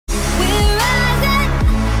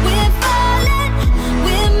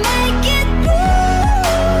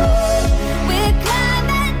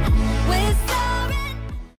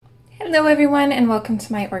Hello everyone and welcome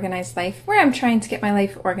to my organized life, where I'm trying to get my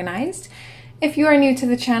life organized. If you are new to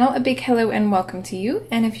the channel, a big hello and welcome to you.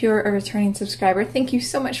 And if you're a returning subscriber, thank you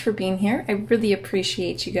so much for being here. I really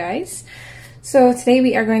appreciate you guys. So today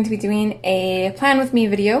we are going to be doing a plan with me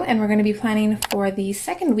video, and we're going to be planning for the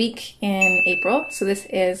second week in April. So this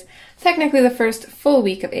is technically the first full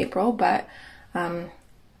week of April, but I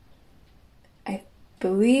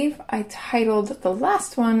believe I titled the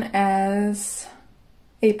last one as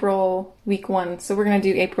April week 1, so we're going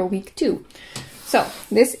to do April week 2. So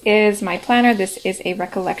this is my planner. This is a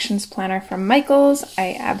recollections planner from Michaels.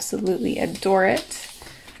 I absolutely adore it.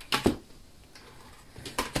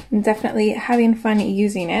 I'm definitely having fun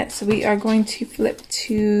using it. So we are going to flip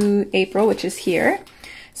to April, which is here.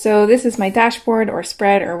 So this is my dashboard or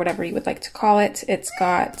spread or whatever you would like to call it. It's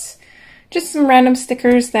got just some random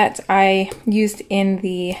stickers that I used in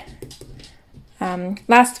the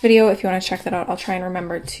last video. If you want to check that out, I'll try and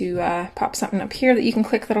remember to pop something up here that you can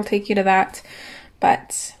click that'll take you to that.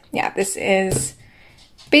 But yeah, this is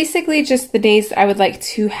basically just the days that I would like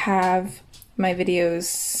to have my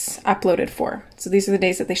videos uploaded for. So these are the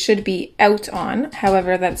days that they should be out on.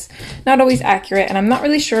 However, that's not always accurate, and I'm not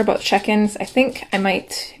really sure about check-ins. I think I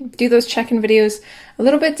might do those check-in videos a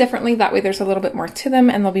little bit differently. That way there's a little bit more to them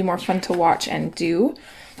and they'll be more fun to watch and do.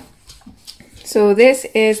 So this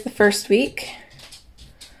is the first week.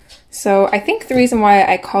 So I think the reason why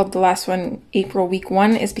I called the last one April week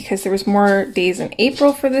 1 is because there was more days in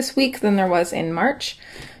April for this week than there was in March.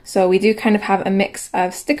 So we do kind of have a mix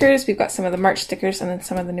of stickers. We've got some of the March stickers and then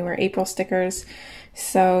some of the newer April stickers.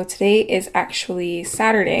 So today is actually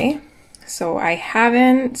Saturday. So I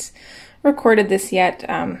haven't recorded this yet.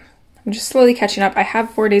 I'm just slowly catching up. I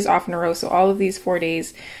have 4 days off in a row. So all of these 4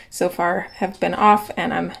 days so far have been off,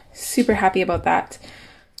 and I'm super happy about that.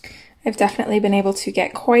 I've definitely been able to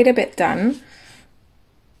get quite a bit done.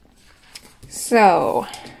 So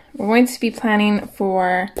we're going to be planning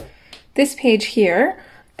for this page here.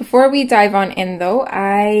 Before we dive on in though,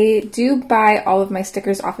 I do buy all of my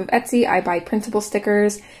stickers off of Etsy. I buy printable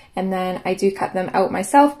stickers, and then I do cut them out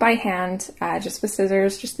myself by hand, just with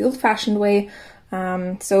scissors, just the old-fashioned way.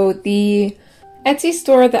 So the Etsy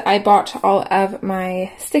store that I bought all of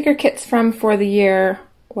my sticker kits from for the year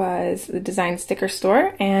was the Design Sticker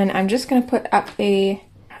Store, and I'm just going to put up a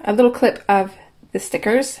little clip of the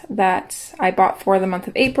stickers that I bought for the month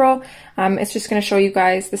of April. It's just going to show you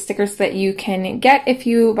guys the stickers that you can get if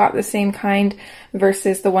you bought the same kind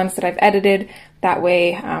versus the ones that I've edited. That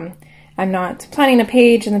way I'm not planning a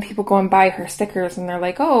page and then people go and buy her stickers and they're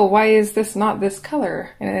like, oh, why is this not this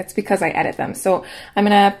color? And it's because I edit them. So I'm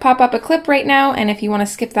going to pop up a clip right now, and if you want to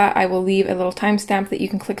skip that, I will leave a little timestamp that you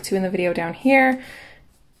can click to in the video down here.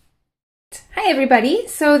 Hi everybody!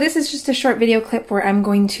 So this is just a short video clip where I'm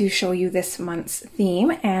going to show you this month's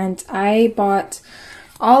theme, and I bought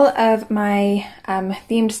all of my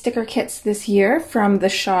themed sticker kits this year from the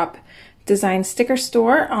shop Design Sticker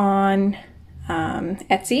Store on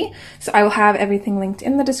Etsy. So I will have everything linked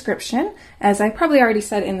in the description, as I probably already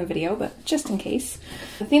said in the video, but just in case.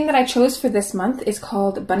 The theme that I chose for this month is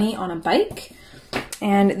called Bunny on a Bike,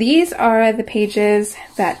 and these are the pages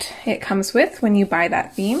that it comes with when you buy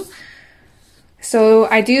that theme. So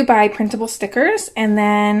I do buy printable stickers, and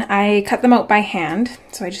then I cut them out by hand.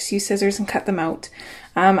 So I just use scissors and cut them out.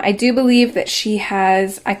 I do believe that she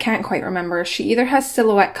has, I can't quite remember, she either has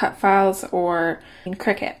Silhouette cut files or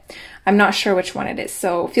Cricut. I'm not sure which one it is.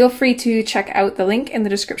 So feel free to check out the link in the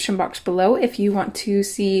description box below if you want to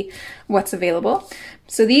see what's available.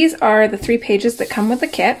 So these are the 3 pages that come with the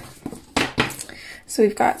kit. So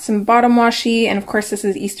we've got some bottom washi, and of course this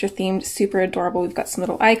is Easter themed, super adorable. We've got some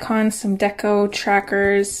little icons, some deco,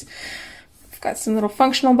 trackers. We've got some little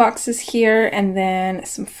functional boxes here, and then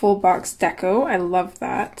some full box deco. I love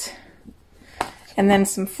that. And then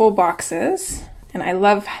some full boxes, and I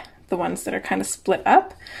love the ones that are kind of split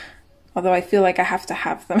up, although I feel like I have to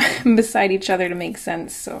have them beside each other to make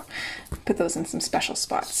sense, so put those in some special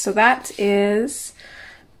spots. So that is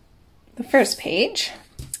the first page.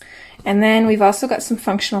 And then we've also got some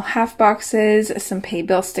functional half boxes, some pay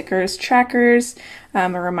bill stickers, trackers, a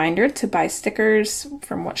reminder to buy stickers,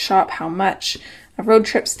 from what shop, how much, a road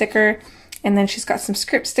trip sticker, and then she's got some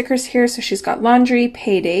script stickers here. So she's got laundry,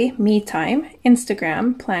 payday, me time,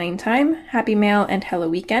 Instagram, planning time, happy mail, and hello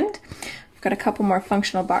weekend. I've got a couple more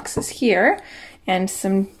functional boxes here, and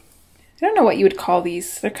some, I don't know what you would call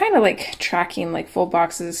these. They're kind of like tracking, like full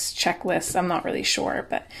boxes, checklists. I'm not really sure,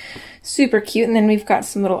 but super cute. And then we've got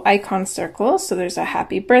some little icon circles. So there's a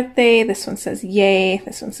happy birthday. This one says yay.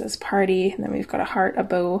 This one says party. And then we've got a heart, a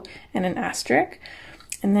bow, and an asterisk.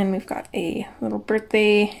 And then we've got a little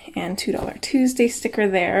birthday and $2 Tuesday sticker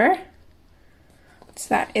there. So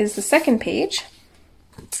that is the second page.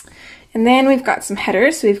 And then we've got some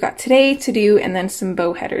headers. So we've got today, to do, and then some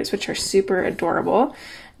bow headers, which are super adorable.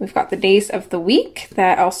 We've got the days of the week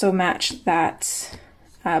that also match that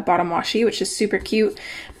bottom washi, which is super cute.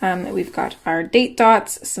 We've got our date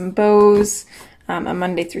dots, some bows, a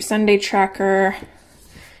Monday through Sunday tracker,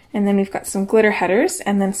 and then we've got some glitter headers,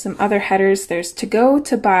 and then some other headers. There's to go,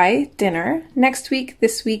 to buy, dinner, next week,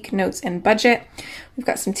 this week, notes, and budget. We've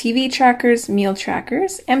got some TV trackers, meal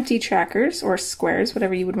trackers, empty trackers, or squares,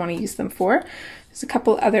 whatever you would want to use them for. There's a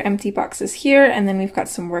couple other empty boxes here, and then we've got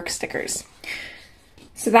some work stickers.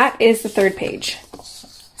 So that is the third page.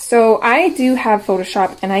 So I do have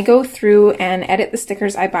Photoshop, and I go through and edit the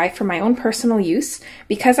stickers I buy for my own personal use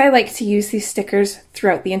because I like to use these stickers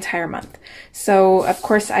throughout the entire month. So of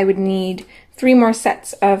course I would need 3 more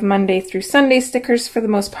sets of Monday through Sunday stickers for the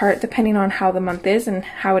most part, depending on how the month is and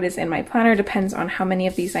how it is in my planner. Depends on how many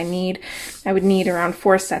of these I need. I would need around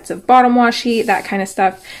 4 sets of bottom washi, that kind of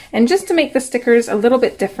stuff. And just to make the stickers a little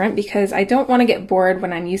bit different, because I don't want to get bored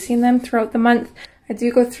when I'm using them throughout the month, I do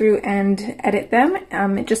go through and edit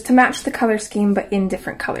them just to match the color scheme, but in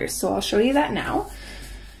different colors. So I'll show you that now.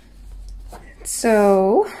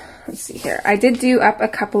 So let's see here. I did do up a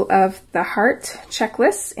couple of the heart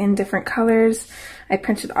checklists in different colors. I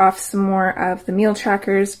printed off some more of the meal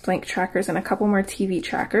trackers, blank trackers, and a couple more TV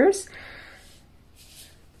trackers.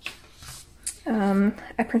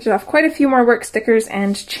 I printed off quite a few more work stickers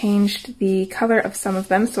and changed the color of some of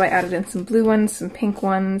them. So I added in some blue ones, some pink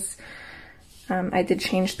ones. I did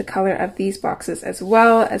change the color of these boxes as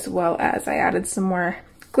well as I added some more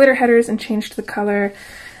glitter headers and changed the color.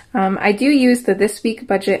 I do use the this week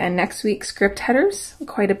budget and next week script headers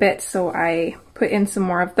quite a bit, so I put in some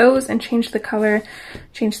more of those and changed the color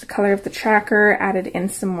of the tracker, added in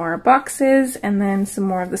some more boxes, and then some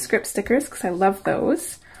more of the script stickers because I love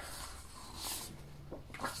those.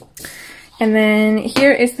 And then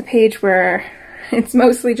here is the page where it's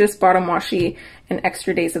mostly just bottom washi and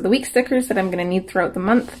extra days of the week stickers that I'm going to need throughout the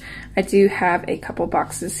month. I do have a couple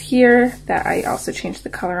boxes here that I also changed the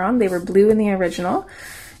color on. They were blue in the original.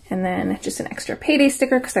 And then just an extra payday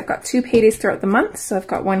sticker because I've got 2 paydays throughout the month. So I've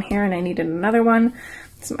got one here and I needed another one.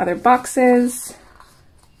 Some other boxes.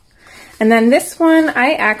 And then this one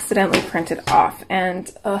I accidentally printed off,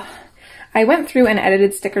 and I went through and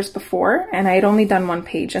edited stickers before and I had only done 1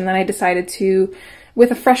 page, and then I decided to,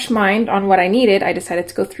 with a fresh mind on what I needed, I decided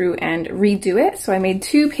to go through and redo it. So I made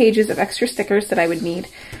 2 pages of extra stickers that I would need,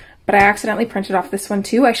 but I accidentally printed off this one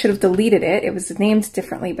too. I should have deleted it. It was named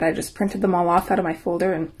differently, but I just printed them all off out of my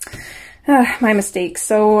folder, and my mistake.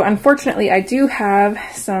 So unfortunately I do have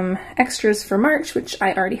some extras for March, which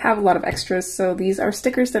I already have a lot of extras. So these are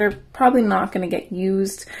stickers that are probably not going to get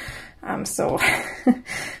used. So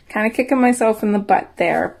kind of kicking myself in the butt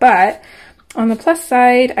there. But on the plus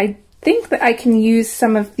side, I think that I can use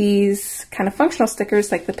some of these kind of functional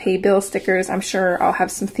stickers, like the pay bill stickers. I'm sure I'll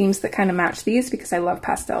have some themes that kind of match these because I love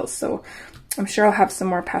pastels. So I'm sure I'll have some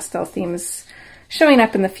more pastel themes showing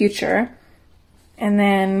up in the future. And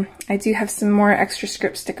then I do have some more extra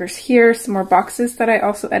script stickers here, some more boxes that I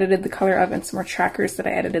also edited the color of, and some more trackers that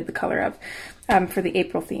I edited the color of for the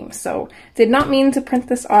April theme. So did not mean to print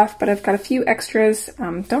this off, but I've got a few extras.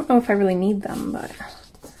 Don't know if I really need them, but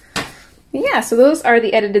yeah, so those are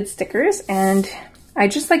the edited stickers, and I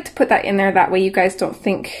just like to put that in there. That way you guys don't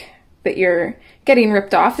think that you're getting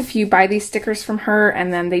ripped off if you buy these stickers from her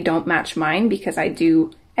and then they don't match mine, because I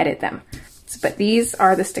do edit them. But these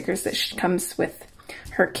are the stickers that she comes with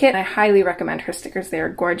her kit. I highly recommend her stickers. They are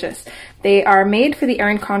gorgeous. They are made for the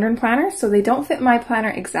Erin Condren planner, so they don't fit my planner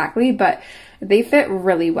exactly, but they fit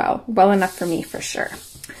really well. Well enough for me, for sure.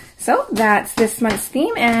 So that's this month's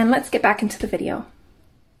theme, and let's get back into the video.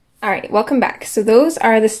 Alright, welcome back. So those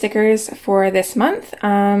are the stickers for this month.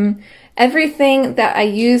 Everything that I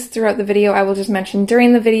use throughout the video, I will just mention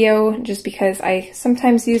during the video, just because I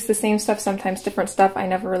sometimes use the same stuff, sometimes different stuff. I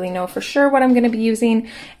never really know for sure what I'm going to be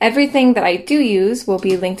using. Everything that I do use will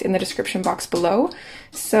be linked in the description box below.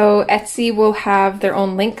 So Etsy will have their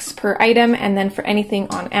own links per item, and then for anything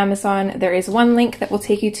on Amazon, there is one link that will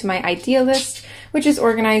take you to my idea list, which is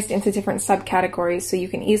organized into different subcategories so you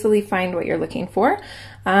can easily find what you're looking for.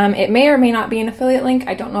 It may or may not be an affiliate link.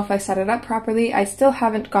 I don't know if I set it up properly. I still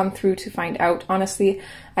haven't gone through to find out. Honestly,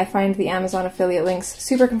 I find the Amazon affiliate links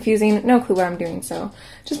super confusing. No clue what I'm doing, so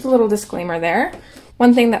just a little disclaimer there.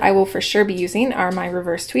 One thing that I will for sure be using are my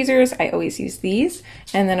reverse tweezers. I always use these.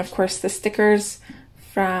 And then of course the stickers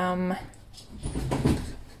from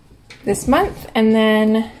this month. And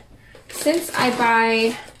then since I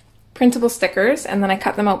buy printable stickers and then I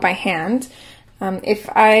cut them out by hand, If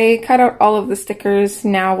I cut out all of the stickers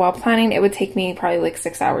now while planning, it would take me probably like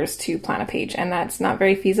 6 hours to plan a page, and that's not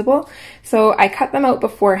very feasible. So I cut them out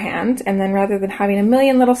beforehand, and then rather than having a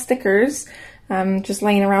million little stickers just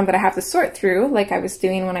laying around that I have to sort through, like I was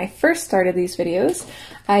doing when I first started these videos,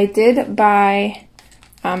 I did buy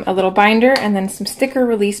a little binder and then some sticker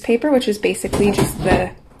release paper, which is basically just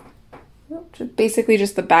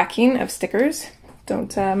the backing of stickers.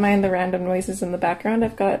 Don't mind the random noises in the background.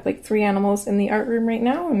 I've got like 3 animals in the art room right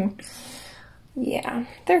now, and yeah,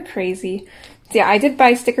 they're crazy. So yeah, I did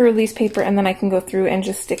buy sticker release paper, and then I can go through and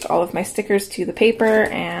just stick all of my stickers to the paper.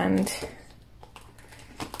 And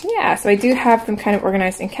yeah, so I do have them kind of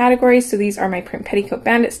organized in categories. So these are my Print Petticoat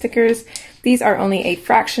Bandit stickers. These are only a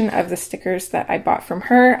fraction of the stickers that I bought from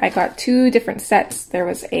her. I got 2 different sets. There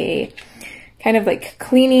was a kind of like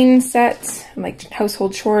cleaning set, like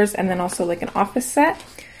household chores, and then also like an office set.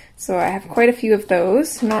 So I have quite a few of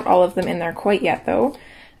those. Not all of them in there quite yet though.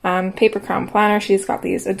 Paper Crown Planner, she's got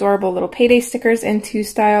these adorable little payday stickers in 2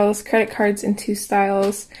 styles, credit cards in 2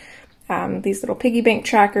 styles, these little piggy bank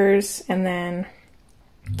trackers, and then,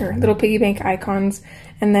 or little piggy bank icons,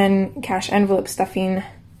 and then cash envelope stuffing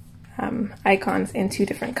icons in 2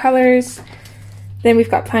 different colors. Then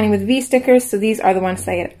we've got Planning with V stickers, so these are the ones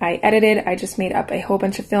that I edited. I just made up a whole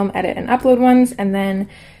bunch of film edit and upload ones, and then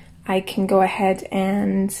I can go ahead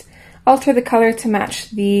and alter the color to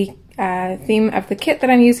match the theme of the kit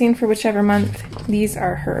that I'm using for whichever month. These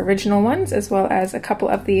are her original ones, as well as a couple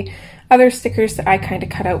of the other stickers that I kind of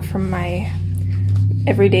cut out from my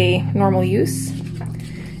everyday normal use.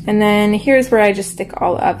 And then here's where I just stick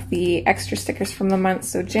all of the extra stickers from the month.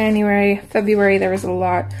 So January, February, there was a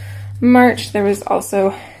lot. March, there was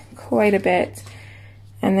also quite a bit.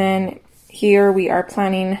 And then here we are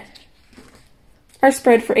planning our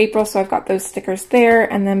spread for April, so I've got those stickers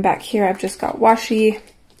there. And then back here I've just got washi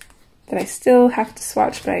that I still have to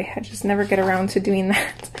swatch, but I just never get around to doing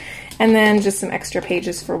that. And then just some extra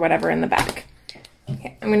pages for whatever in the back.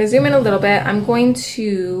 Okay, I'm going to zoom in a little bit. I'm going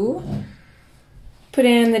to put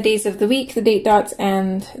in the days of the week, the date dots,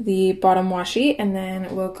 and the bottom washi, and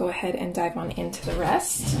then we'll go ahead and dive on into the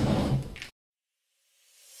rest.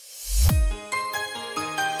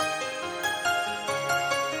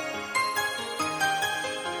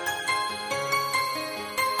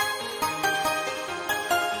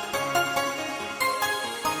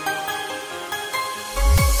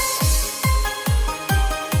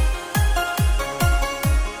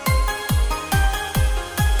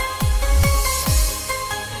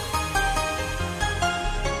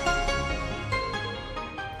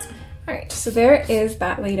 So there is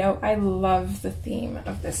that laid out. I love the theme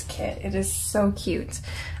of this kit. It is so cute.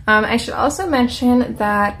 I should also mention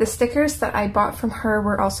that the stickers that I bought from her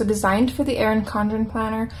were also designed for the Erin Condren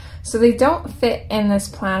planner. So they don't fit in this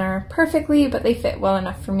planner perfectly, but they fit well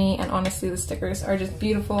enough for me. And honestly, the stickers are just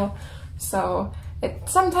beautiful. So it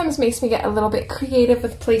sometimes makes me get a little bit creative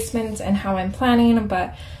with placement and how I'm planning,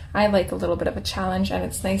 but I like a little bit of a challenge, and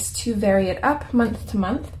it's nice to vary it up month to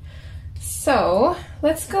month. So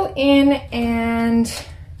let's go in and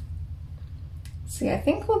see, I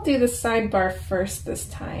think we'll do the sidebar first this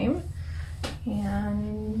time.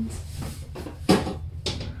 And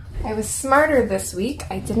I was smarter this week.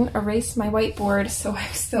 I didn't erase my whiteboard, so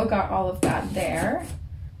I've still got all of that there.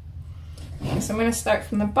 Okay, so I'm going to start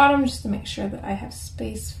from the bottom just to make sure that I have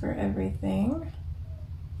space for everything.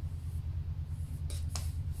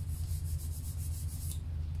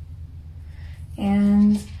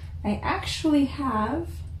 And I actually have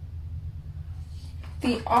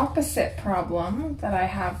the opposite problem that I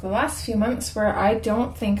have the last few months, where I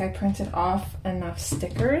don't think I printed off enough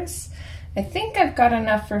stickers. I think I've got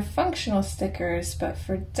enough for functional stickers, but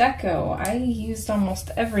for deco, I used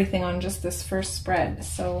almost everything on just this first spread,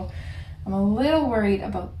 so I'm a little worried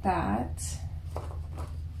about that.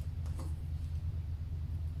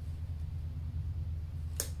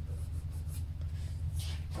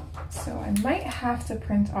 So I might have to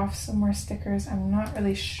print off some more stickers. I'm not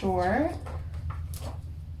really sure.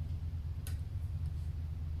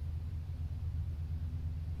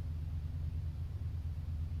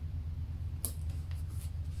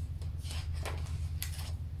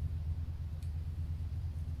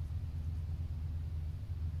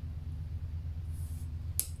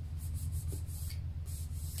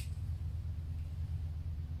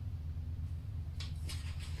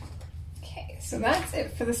 So that's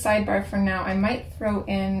it for the sidebar for now. I might throw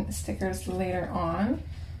in stickers later on.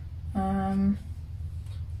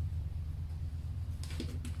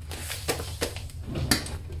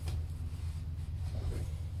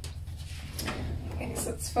 Okay,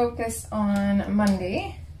 so let's focus on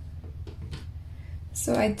Monday.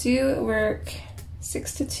 So I do work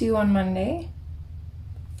 6 to 2 on Monday.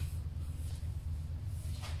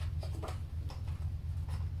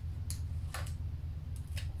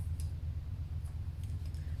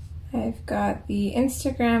 I've got the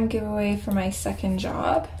Instagram giveaway for my second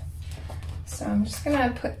job. So I'm just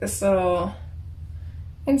gonna put this little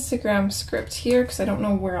Instagram script here because I don't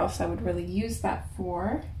know where else I would really use that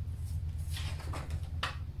for.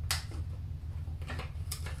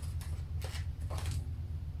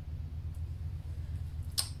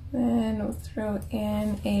 Then we'll throw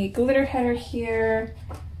in a glitter header here.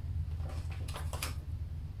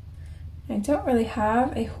 I don't really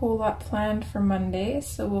have a whole lot planned for Monday,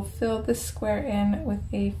 so we'll fill this square in with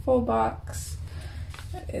a full box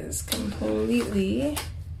that is completely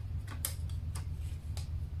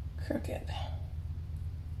crooked.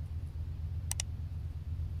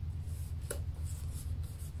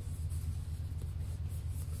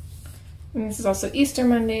 And this is also Easter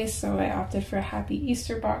Monday, so I opted for a Happy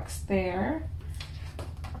Easter box there.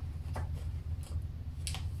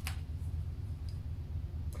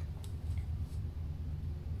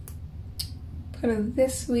 Put a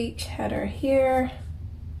This Week header here.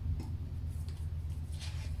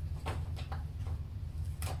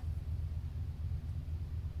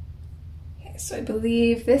 Okay, so I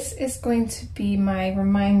believe this is going to be my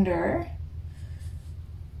reminder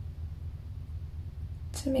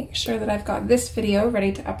to make sure that I've got this video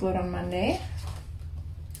ready to upload on Monday.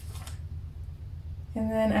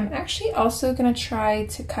 And then I'm actually also gonna try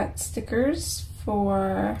to cut stickers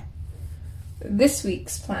for this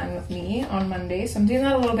week's plan with me on Monday. So I'm doing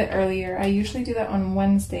that a little bit earlier. I usually do that on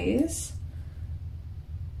Wednesdays.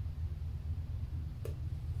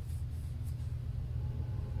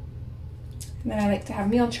 And then I like to have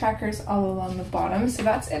meal trackers all along the bottom. So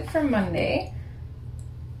that's it for Monday.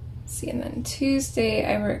 See, and then Tuesday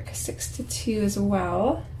I work 6 to 2 as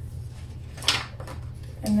well.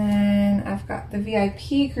 And then I've got the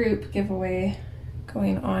VIP group giveaway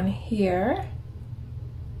going on here.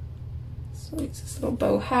 So it's this little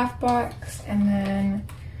bow half box, and then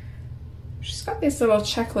she's got these little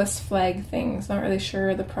checklist flag things. Not really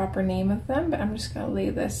sure the proper name of them, but I'm just gonna lay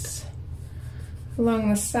this along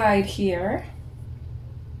the side here.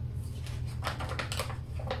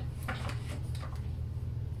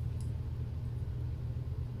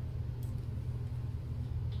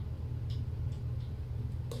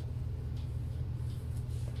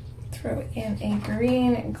 Throw in a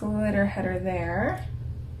green glitter header there.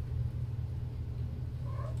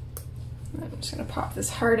 I'm just gonna pop this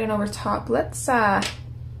heart in over top. Let's write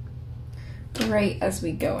as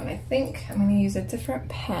we go, and I think I'm gonna use a different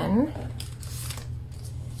pen.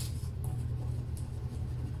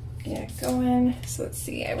 Get going. So let's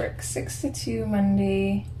see, I work 6 to 2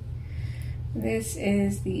 Monday. This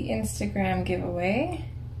is the Instagram giveaway.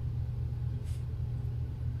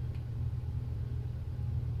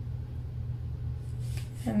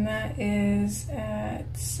 And that is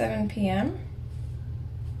at 7 p.m.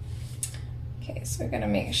 Okay, so we're gonna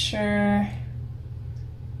make sure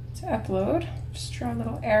to upload. Just draw a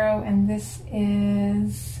little arrow, and this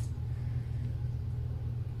is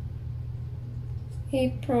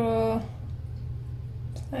April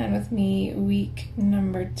Plan With Me week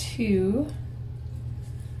number 2.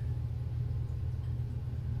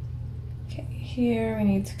 Okay, here we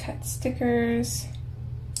need to cut stickers.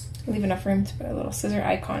 Leave enough room to put a little scissor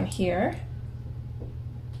icon here.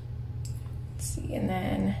 Let's see, and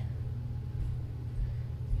then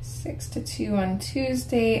 6 to 2 on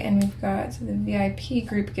Tuesday, and we've got the VIP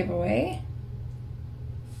group giveaway.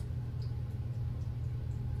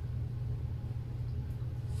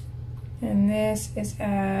 And this is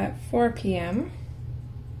at 4 p.m.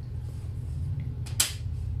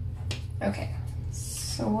 Okay,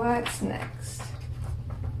 so what's next?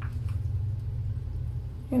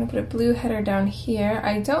 I'm gonna put a blue header down here.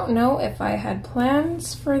 I don't know if I had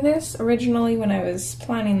plans for this originally when I was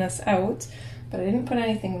planning this out, but I didn't put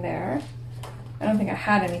anything there. I don't think I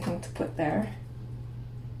had anything to put there.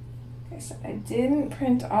 Okay, so I didn't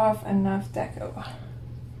print off enough deco.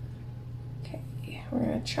 Okay, we're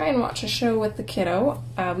gonna try and watch a show with the kiddo.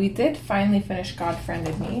 We did finally finish God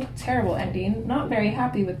Friended Me. Terrible ending, not very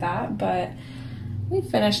happy with that, but we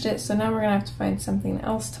finished it, so now we're gonna have to find something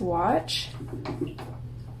else to watch.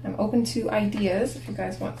 I'm open to ideas if you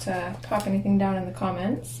guys want to pop anything down in the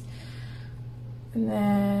comments. And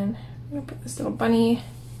then I'm gonna put this little bunny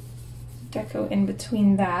deco in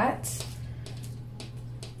between that.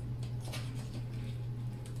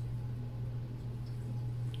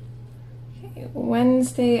 Okay,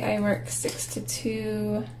 Wednesday I work 6 to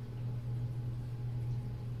 2.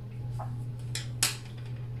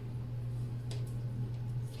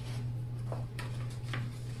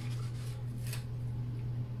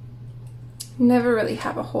 Never really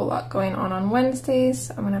have a whole lot going on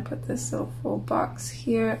Wednesdays. I'm gonna put this little full box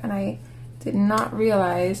here, and I did not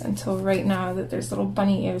realize until right now that there's little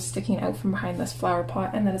bunny ears sticking out from behind this flower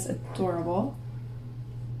pot, and that is adorable.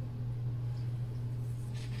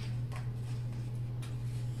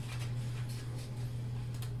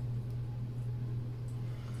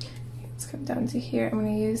 Let's come down to here. I'm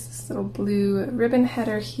gonna use this little blue ribbon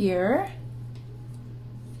header here.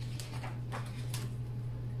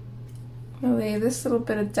 I'll lay this little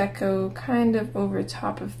bit of deco kind of over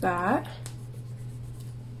top of that.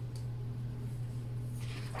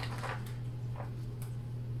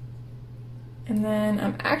 And then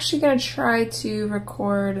I'm actually going to try to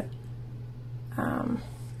record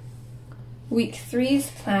week 3's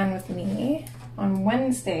plan with me on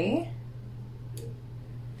Wednesday,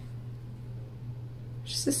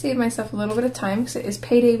 just to save myself a little bit of time, because it is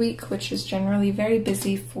payday week, which is generally very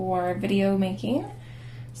busy for video making.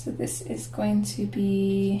 So this is going to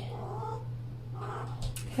be,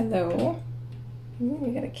 hello, ooh,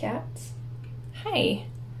 we got a cat. Hi,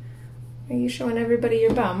 are you showing everybody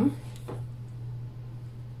your bum?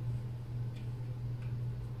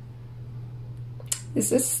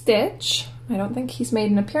 This is Stitch. I don't think he's made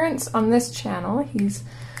an appearance on this channel.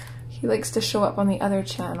 He likes to show up on the other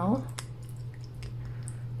channel.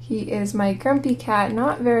 He is my grumpy cat,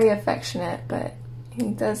 not very affectionate, but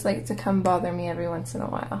he does like to come bother me every once in a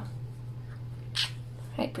while.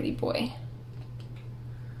 Hi, pretty boy.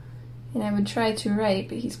 And I would try to write,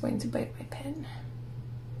 but he's going to bite my pen.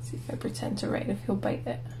 Let's see if I pretend to write, if he'll bite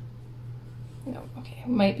it. No, okay,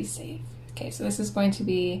 might be safe. Okay, so this is going to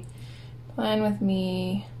be plan with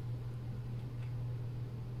me,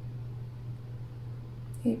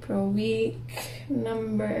 April week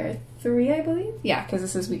number 3, I believe. Yeah, because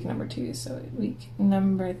this is week number 2, so week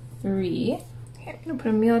number 3. Okay, I'm gonna put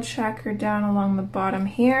a meal tracker down along the bottom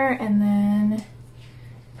here, and then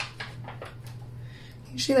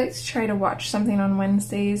I usually like to try to watch something on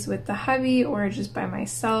Wednesdays with the hubby or just by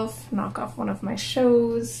myself, knock off one of my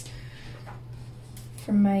shows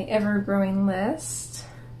from my ever-growing list.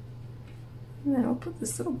 And then I'll put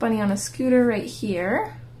this little bunny on a scooter right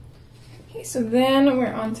here. Okay, so then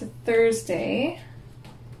we're on to Thursday.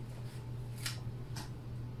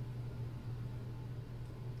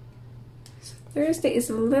 So Thursday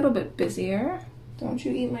is a little bit busier. Don't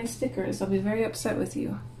you eat my stickers, I'll be very upset with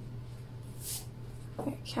you.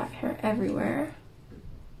 Got cat hair everywhere.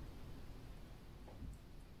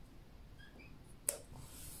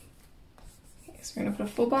 Okay, so we're gonna put a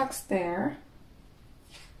full box there.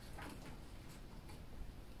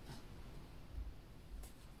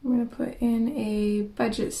 I'm going to put in a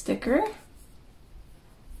budget sticker.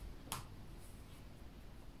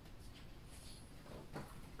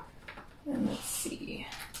 And let's see.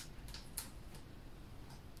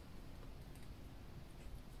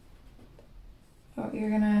 Oh, you're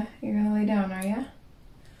gonna lay down, are you?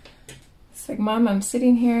 It's like, Mom, I'm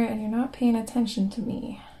sitting here and you're not paying attention to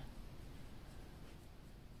me.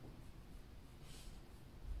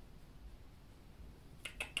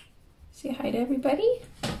 Say hi to everybody.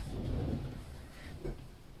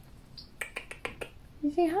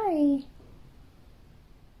 Say hi.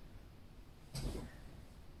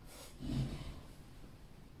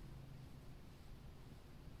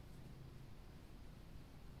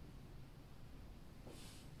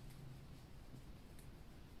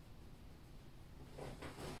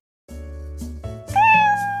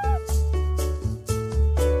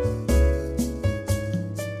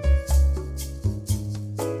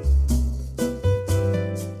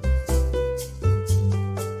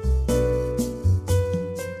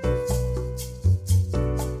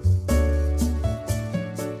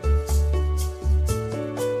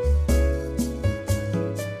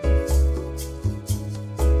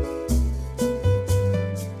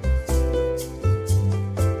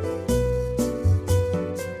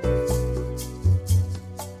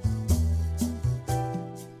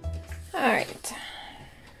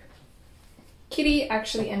 Kitty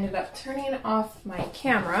actually ended up turning off my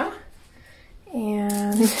camera,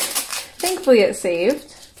 and thankfully it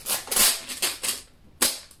saved.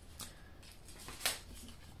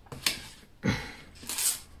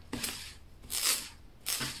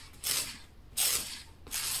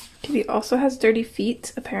 Kitty also has dirty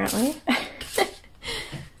feet, apparently,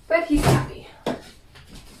 but he's happy.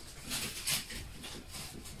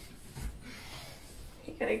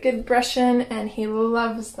 He got a good brush in, and he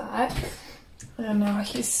loves that. And now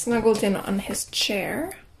he's snuggled in on his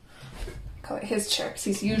chair. I call it his chair because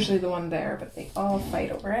he's usually the one there, but they all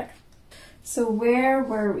fight over it. So where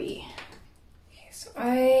were we? Okay, so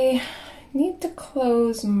I need to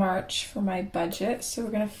close March for my budget. So we're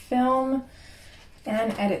going to film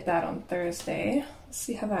and edit that on Thursday. Let's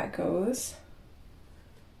see how that goes.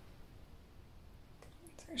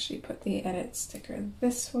 Let's actually put the edit sticker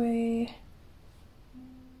this way.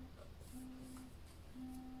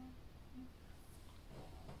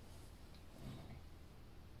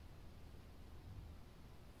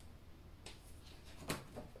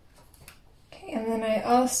 Okay, and then I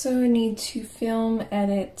also need to film,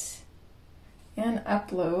 edit, and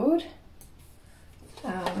upload.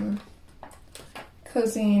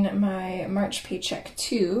 Closing my March paycheck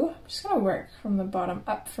too. I'm just gonna work from the bottom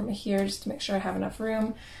up from here just to make sure I have enough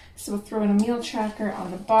room. So we'll throw in a meal tracker on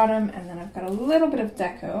the bottom, and then I've got a little bit of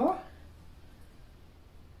deco.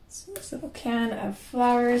 So this little can of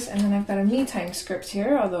flowers, and then I've got a me time script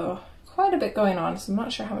here, although quite a bit going on, so I'm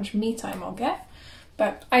not sure how much me time I'll get.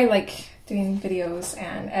 But I like doing videos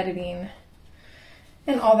and editing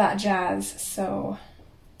and all that jazz, so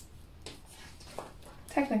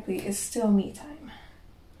technically it's still me time.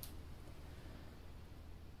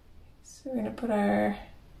 So we're going to put our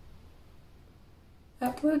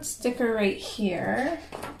upload sticker right here.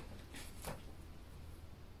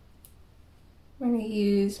 I'm going to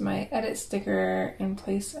use my edit sticker in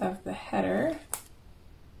place of the header.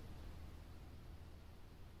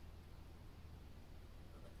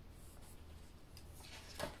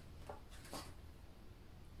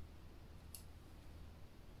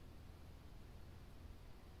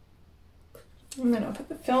 And then I'll put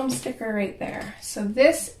the film sticker right there. So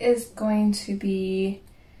this is going to be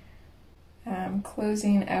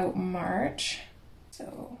closing out March.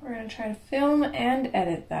 So we're going to try to film and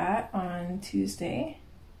edit that on Tuesday.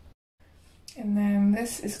 And then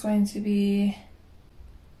this is going to be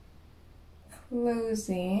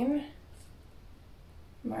closing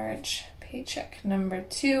March paycheck number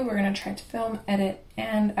 2. We're going to try to film, edit,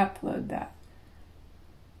 and upload that.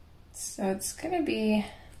 So it's going to be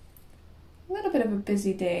a little bit of a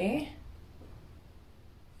busy day.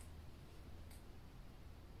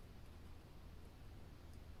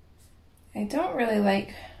 I don't really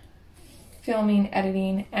like filming,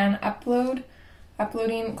 editing, and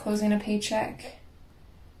uploading, closing a paycheck,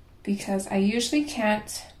 because I usually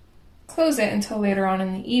can't close it until later on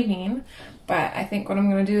in the evening. But I think what I'm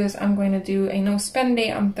going to do is I'm going to do a no spend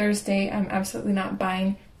day on Thursday. I'm absolutely not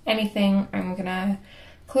buying anything. I'm going to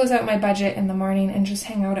close out my budget in the morning and just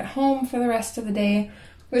hang out at home for the rest of the day,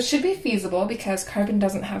 which should be feasible because Carbon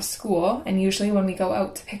doesn't have school, and usually when we go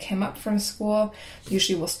out to pick him up from school,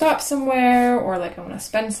 usually we'll stop somewhere or like I want to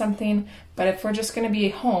spend something. But if we're just going to be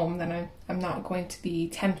home, then I'm not going to be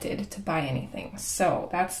tempted to buy anything. So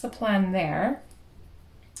that's the plan there.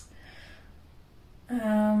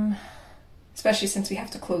 Especially since we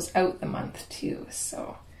have to close out the month too.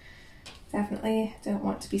 So definitely don't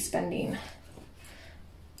want to be spending.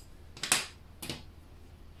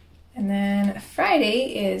 And then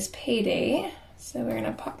Friday is payday, so we're going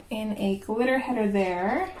to pop in a glitter header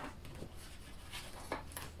there.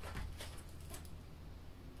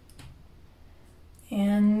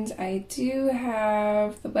 And I do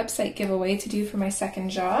have the website giveaway to do for my second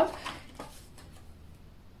job.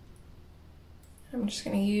 I'm just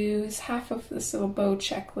going to use half of this little bow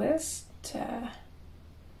checklist to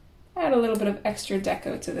add a little bit of extra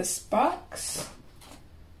deco to this box.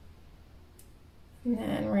 And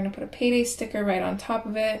then we're going to put a payday sticker right on top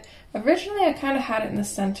of it. Originally I kind of had it in the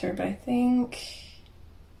center, but I think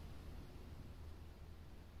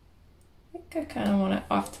I kind of want it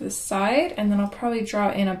off to the side, and then I'll probably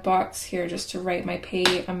draw in a box here just to write my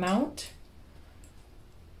pay amount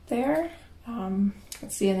there.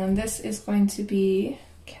 Let's see, and then this is going to be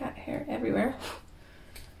cat hair everywhere.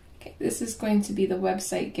 Okay, this is going to be the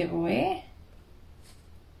website giveaway.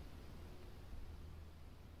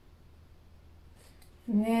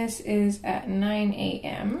 And this is at 9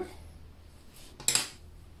 a.m.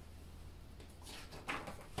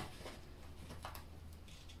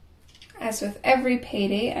 As with every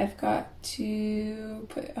payday, I've got to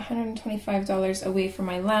put $125 away for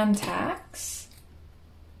my land tax.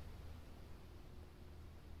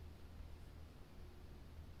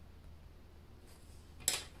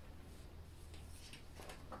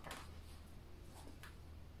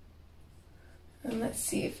 And let's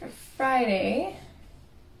see, for Friday,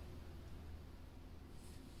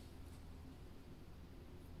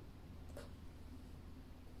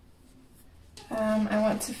 I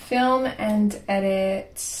want to film and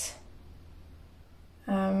edit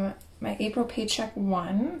my April paycheck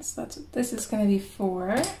 1, so that's what this is going to be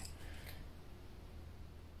for.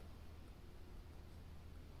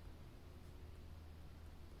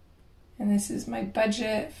 And this is my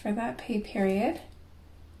budget for that pay period.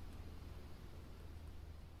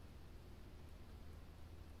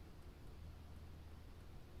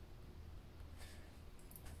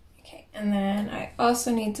 And then I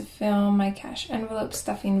also need to film my cash envelope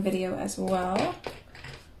stuffing video as well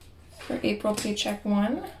for April paycheck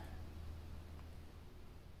 1.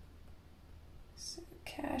 So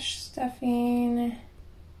cash stuffing,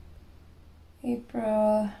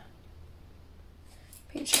 April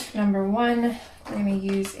paycheck number 1. We're going to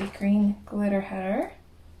use a green glitter header.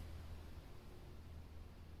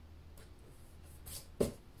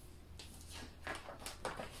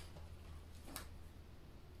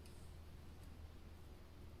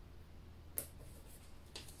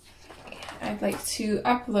 I'd like to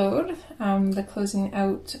upload the closing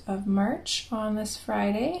out of March on this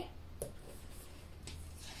Friday.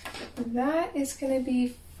 That is going to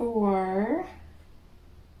be for,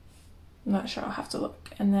 I'm not sure, I'll have to look.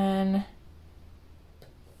 And then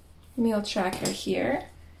meal tracker here.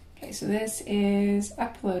 Okay, so this is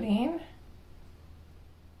uploading,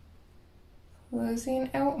 closing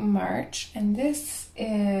out March, and this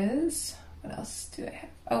is, what else do I have?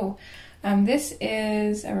 Oh, this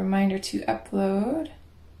is a reminder to upload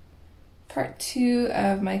part 2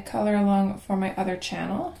 of my color along for my other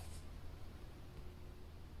channel.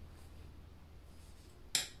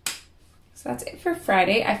 So that's it for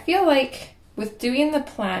Friday. I feel like with doing the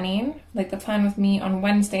planning, like the plan with me on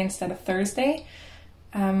Wednesday instead of Thursday,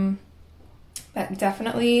 that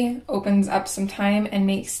definitely opens up some time and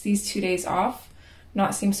makes these 2 days off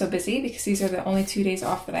not seem so busy, because these are the only 2 days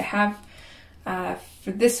off that I have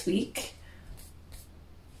for this week.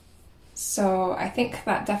 So I think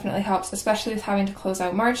that definitely helps, especially with having to close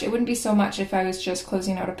out March. It wouldn't be so much if I was just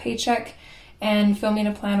closing out a paycheck and filming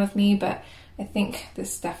a plan with me, but I think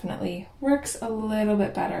this definitely works a little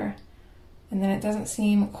bit better, and then it doesn't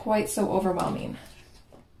seem quite so overwhelming.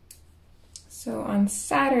 So on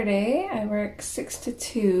Saturday, I work 6 to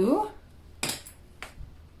 2.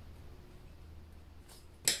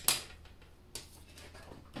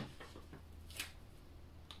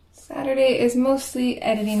 Saturday is mostly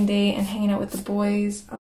editing day and hanging out with the boys.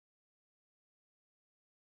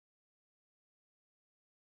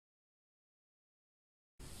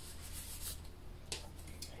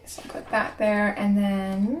 So I'll put that there, and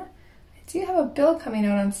then I do have a bill coming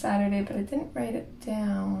out on Saturday, but I didn't write it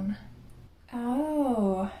down.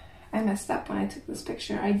 Oh, I messed up when I took this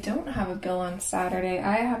picture. I don't have a bill on Saturday.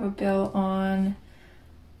 I have a bill on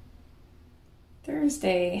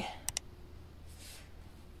Thursday.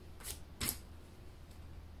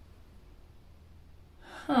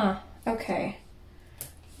 Huh, okay.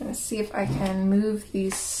 I'm gonna see if I can move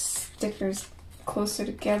these stickers closer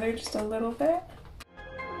together just a little bit.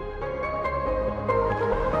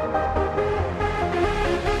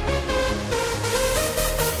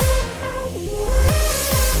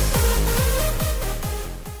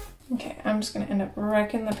 Okay, I'm just gonna end up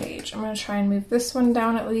wrecking the page. I'm gonna try and move this one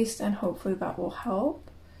down at least, and hopefully that will help.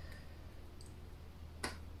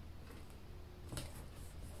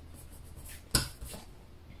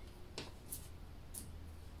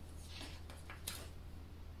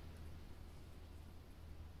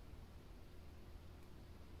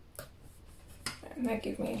 And that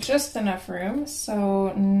gave me just enough room.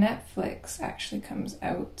 So Netflix actually comes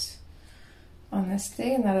out on this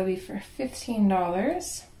day, and that'll be for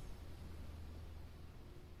 $15.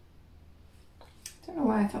 Don't know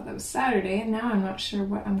why I thought that was Saturday, and now I'm not sure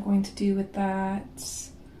what I'm going to do with that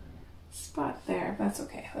spot there, but that's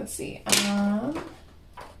okay. Let's see. I'm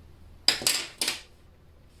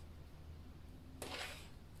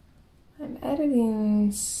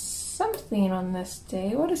editing something on this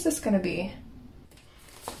day. What is this going to be?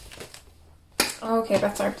 Okay,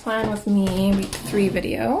 that's our plan with me week 3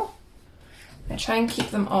 video. I try and keep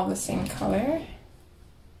them all the same color.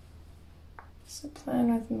 So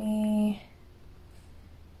plan with me,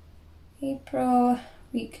 April,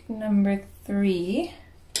 week number 3.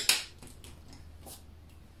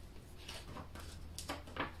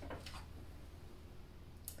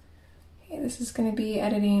 Okay, this is going to be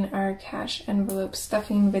editing our cash envelope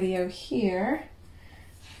stuffing video here.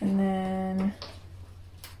 And then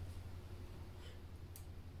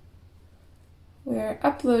we're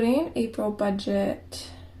uploading April budget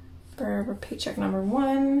for paycheck number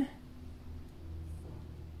 1.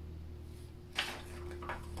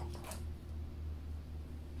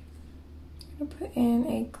 I'm gonna put in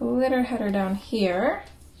a glitter header down here.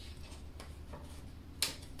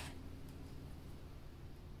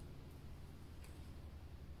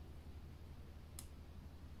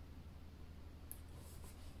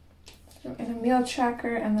 Throw in a meal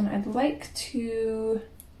tracker, and then I'd like to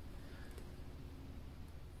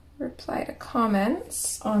reply to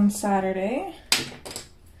comments on Saturday.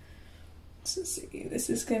 So let's see, this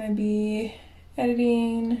is going to be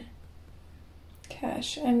editing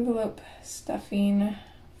cash envelope stuffing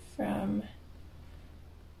from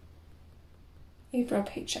April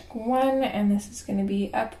paycheck 1, and this is going to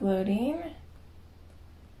be uploading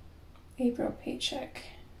April paycheck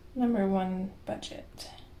number 1 budget.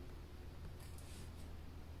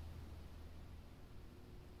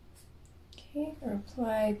 Okay,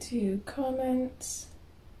 reply to comments.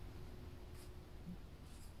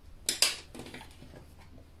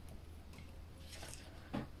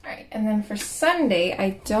 Alright, and then for Sunday,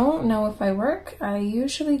 I don't know if I work. I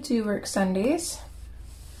usually do work Sundays,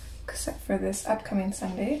 except for this upcoming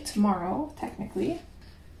Sunday, tomorrow, technically.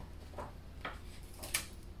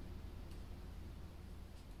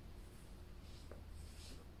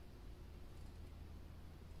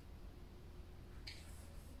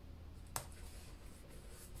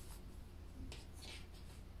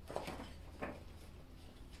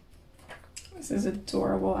 This is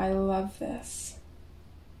adorable. I love this.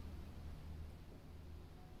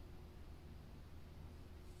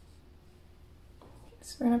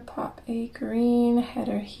 So we're going to pop a green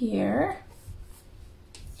header here.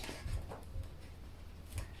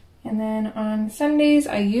 And then on Sundays,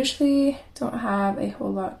 I usually don't have a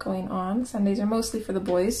whole lot going on. Sundays are mostly for the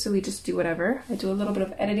boys, so we just do whatever. I do a little bit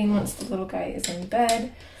of editing once the little guy is in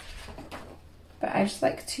bed. But I just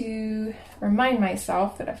like to remind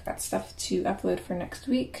myself that I've got stuff to upload for next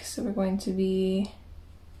week. So we're going to be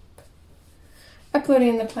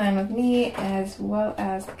uploading the plan with me as well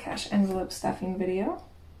as the cash envelope stuffing video.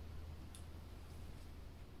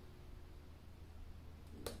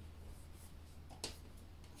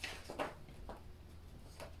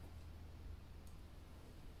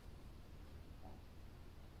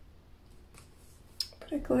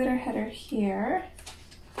 Put a glitter header here.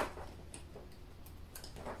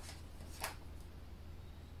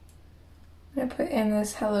 I'm going to put in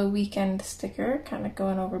this Hello Weekend sticker, kind of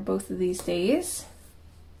going over both of these days.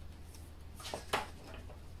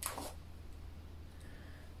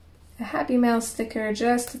 A Happy Mail sticker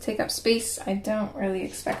just to take up space. I don't really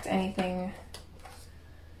expect anything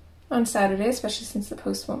on Saturday, especially since the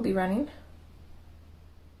post won't be running.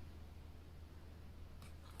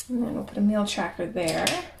 And then we'll put a meal tracker there.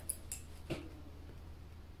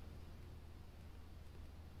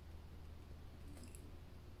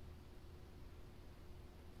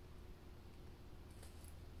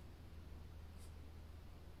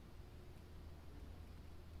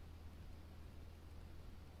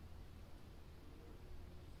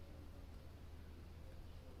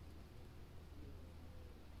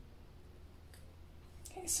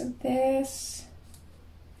 Okay, so this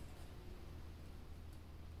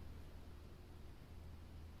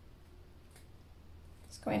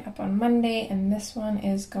is going up on Monday, and this one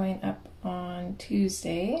is going up on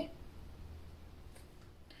Tuesday.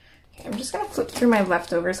 Okay, I'm just going to flip through my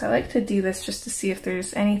leftovers. I like to do this just to see if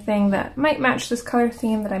there's anything that might match this color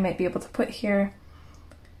theme that I might be able to put here.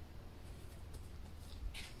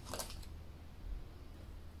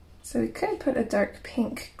 So we could put a dark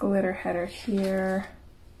pink glitter header here.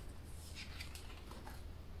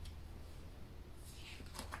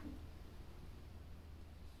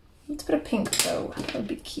 Let's put a pink bow, that would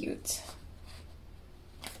be cute.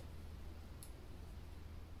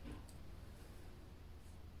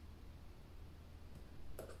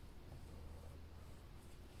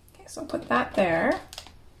 Okay, so I'll put that there.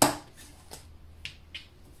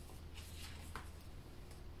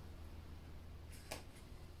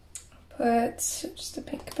 Put just a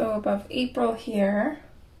pink bow above April here.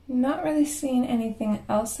 Not really seeing anything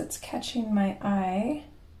else that's catching my eye.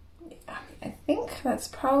 I think that's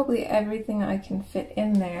probably everything I can fit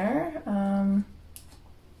in there.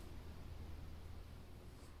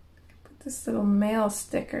 Put this little mail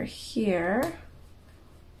sticker here.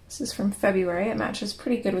 This is from February. It matches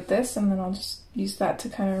pretty good with this, and then I'll just use that to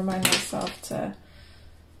kind of remind myself to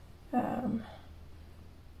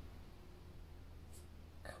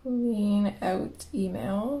clean out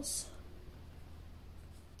emails.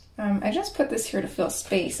 I just put this here to fill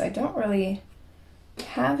space. I don't really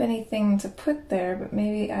have anything to put there, but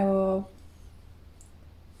maybe I will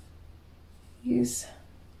use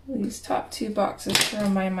these top 2 boxes to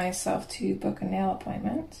remind myself to book a nail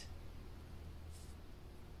appointment.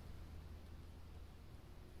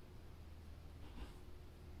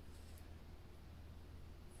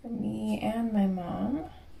 For me and my mom.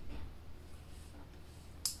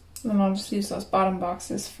 And then I'll just use those bottom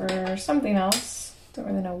boxes for something else. Don't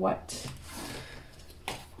really know what.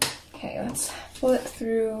 Okay, let's flip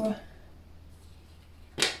through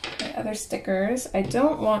my other stickers. I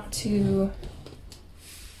don't want to,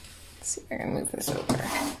 let's see if I can move this over.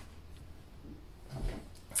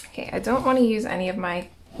 Okay, I don't want to use any of my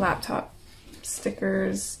laptop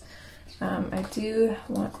stickers. I do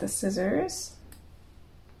want the scissors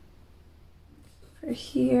for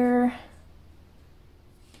here.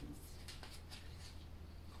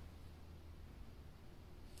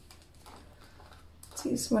 Let's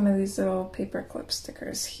use one of these little paper clip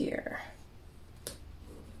stickers here,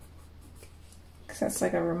 because that's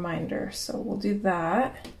like a reminder, so we'll do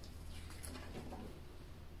that.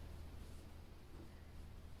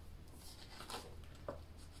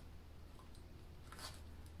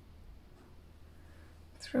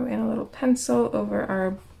 Throw in a little pencil over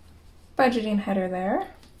our budgeting header there.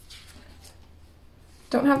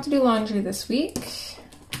 Don't have to do laundry this week.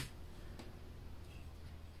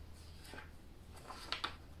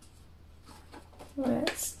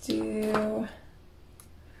 Let's do a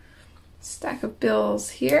stack of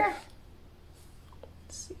bills here.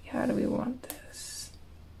 Let's see, how do we want this?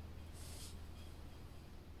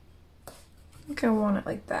 I think I want it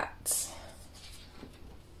like that.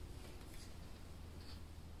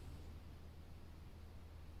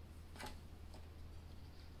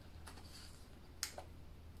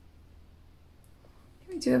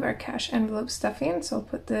 We do have our cash envelope stuffing, so I'll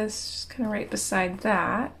put this just kind of right beside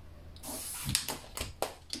that.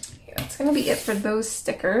 Yeah, that's gonna be it for those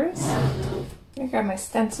stickers. I'm gonna grab my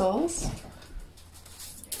stencils.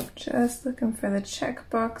 Just looking for the check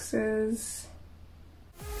boxes.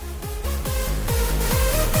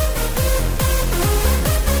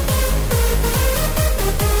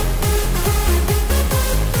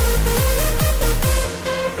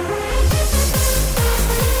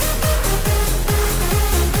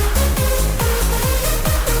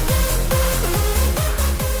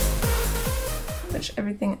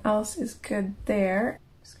 Everything else is good there.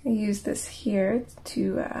 I'm just going to use this here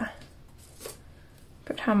to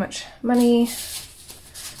put how much money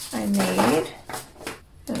I made.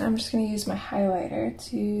 And I'm just going to use my highlighter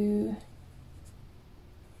to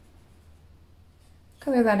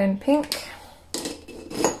color that in pink.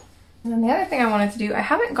 And then the other thing I wanted to do, I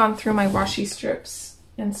haven't gone through my washi strips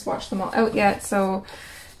and swatched them all out yet, so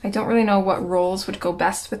I don't really know what rolls would go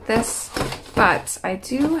best with this, but I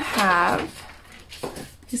do have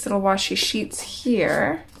these little washi sheets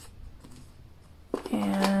here,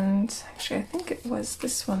 and actually I think it was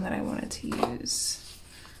this one that I wanted to use.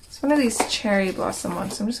 It's one of these cherry blossom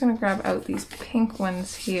ones, so I'm just going to grab out these pink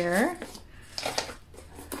ones here.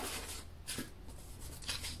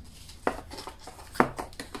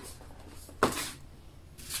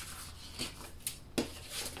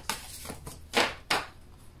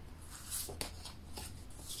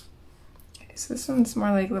 Okay, so this one's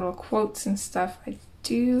more like little quotes and stuff. I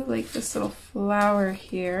do like this little flower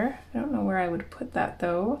here. I don't know where I would put that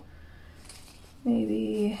though.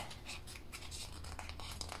 Maybe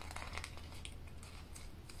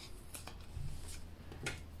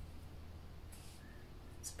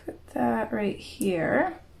let's put that right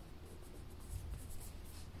here.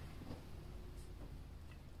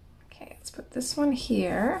 Okay, let's put this one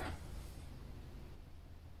here.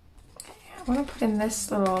 Okay, I want to put in this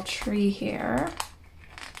little tree here.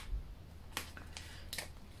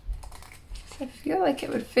 I feel like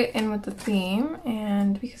it would fit in with the theme,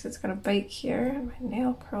 and because it's got a bike here, my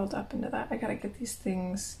nail curled up into that. I gotta get these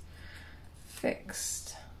things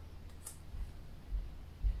fixed.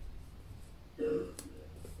 So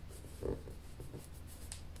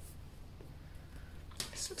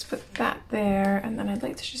let's put that there, and then I'd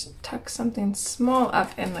like to just tuck something small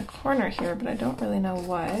up in the corner here, but I don't really know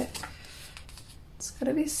what. It's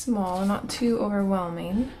gotta be small, not too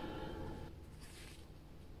overwhelming.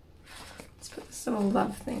 Put this little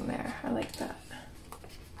love thing there. I like that.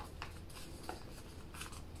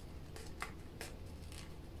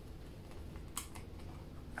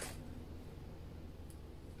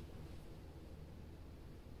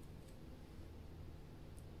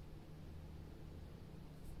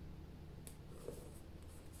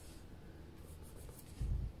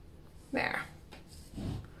 There.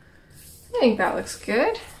 I think that looks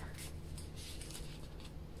good.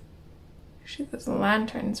 Those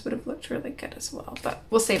lanterns would have looked really good as well, but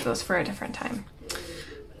we'll save those for a different time.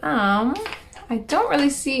 I don't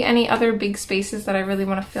really see any other big spaces that I really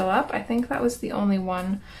want to fill up. I think that was the only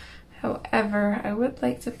one. However, I would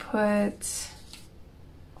like to put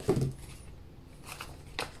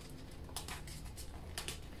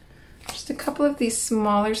just a couple of these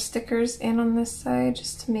smaller stickers in on this side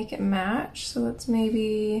just to make it match. So let's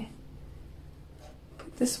maybe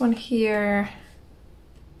put this one here.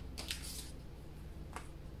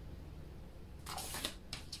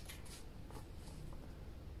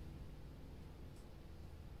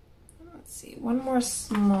 One more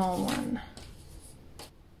small one.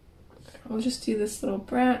 we'll just do this little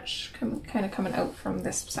branch kind of coming out from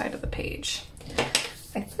this side of the page.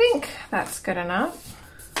 I think that's good enough.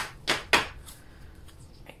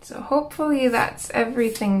 Right, so hopefully that's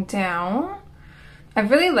everything down. I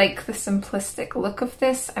really like the simplistic look of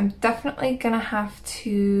this. I'm definitely gonna have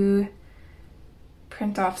to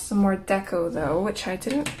print off some more deco though, which I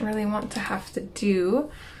didn't really want to have to do.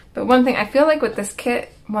 But one thing, I feel like with this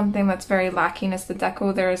kit, one thing that's very lacking is the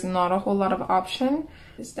deco. There is not a whole lot of option.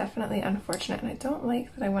 It's definitely unfortunate, and I don't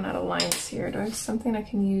like that I went out of lines here. Do I have something I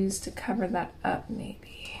can use to cover that up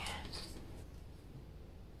maybe?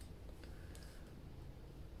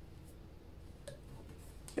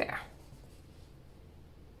 There.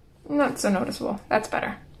 Not so noticeable. That's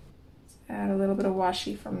better. Let's add a little bit of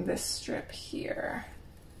washi from this strip here.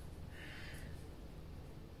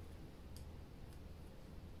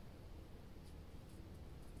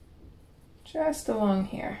 Just along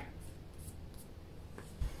here.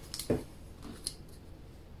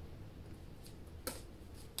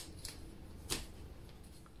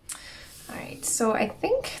 Alright, so I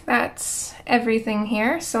think that's everything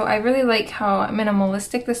here. So I really like how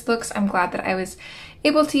minimalistic this looks. I'm glad that I was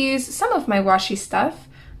able to use some of my washi stuff.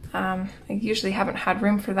 I usually haven't had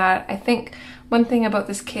room for that. I think one thing about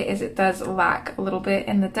this kit is it does lack a little bit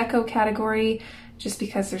in the deco category, just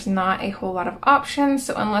because there's not a whole lot of options.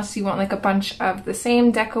 So unless you want like a bunch of the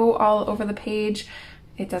same deco all over the page,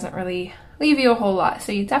 it doesn't really leave you a whole lot.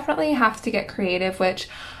 So you definitely have to get creative, which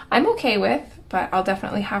I'm okay with, but I'll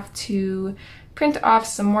definitely have to print off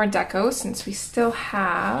some more deco since we still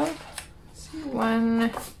have, let's see,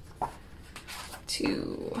 1,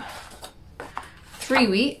 2, 3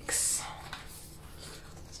 weeks.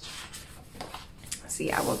 So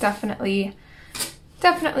yeah, we'll definitely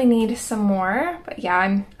need some more. But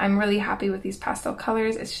yeah, I'm really happy with these pastel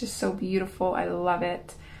colors. It's just so beautiful. I love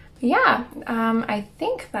it. But yeah, I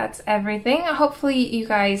think that's everything. Hopefully you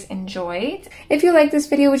guys enjoyed. If you liked this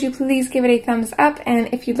video, would you please give it a thumbs up?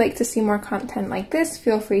 And if you'd like to see more content like this,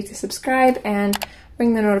 feel free to subscribe and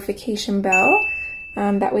ring the notification bell.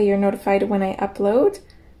 That way you're notified when I upload.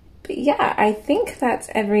 But yeah, I think that's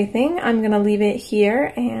everything. I'm gonna leave it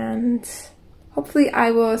here, and hopefully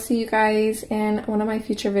I will see you guys in one of my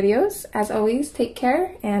future videos. As always, take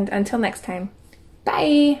care, and until next time,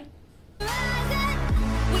 bye!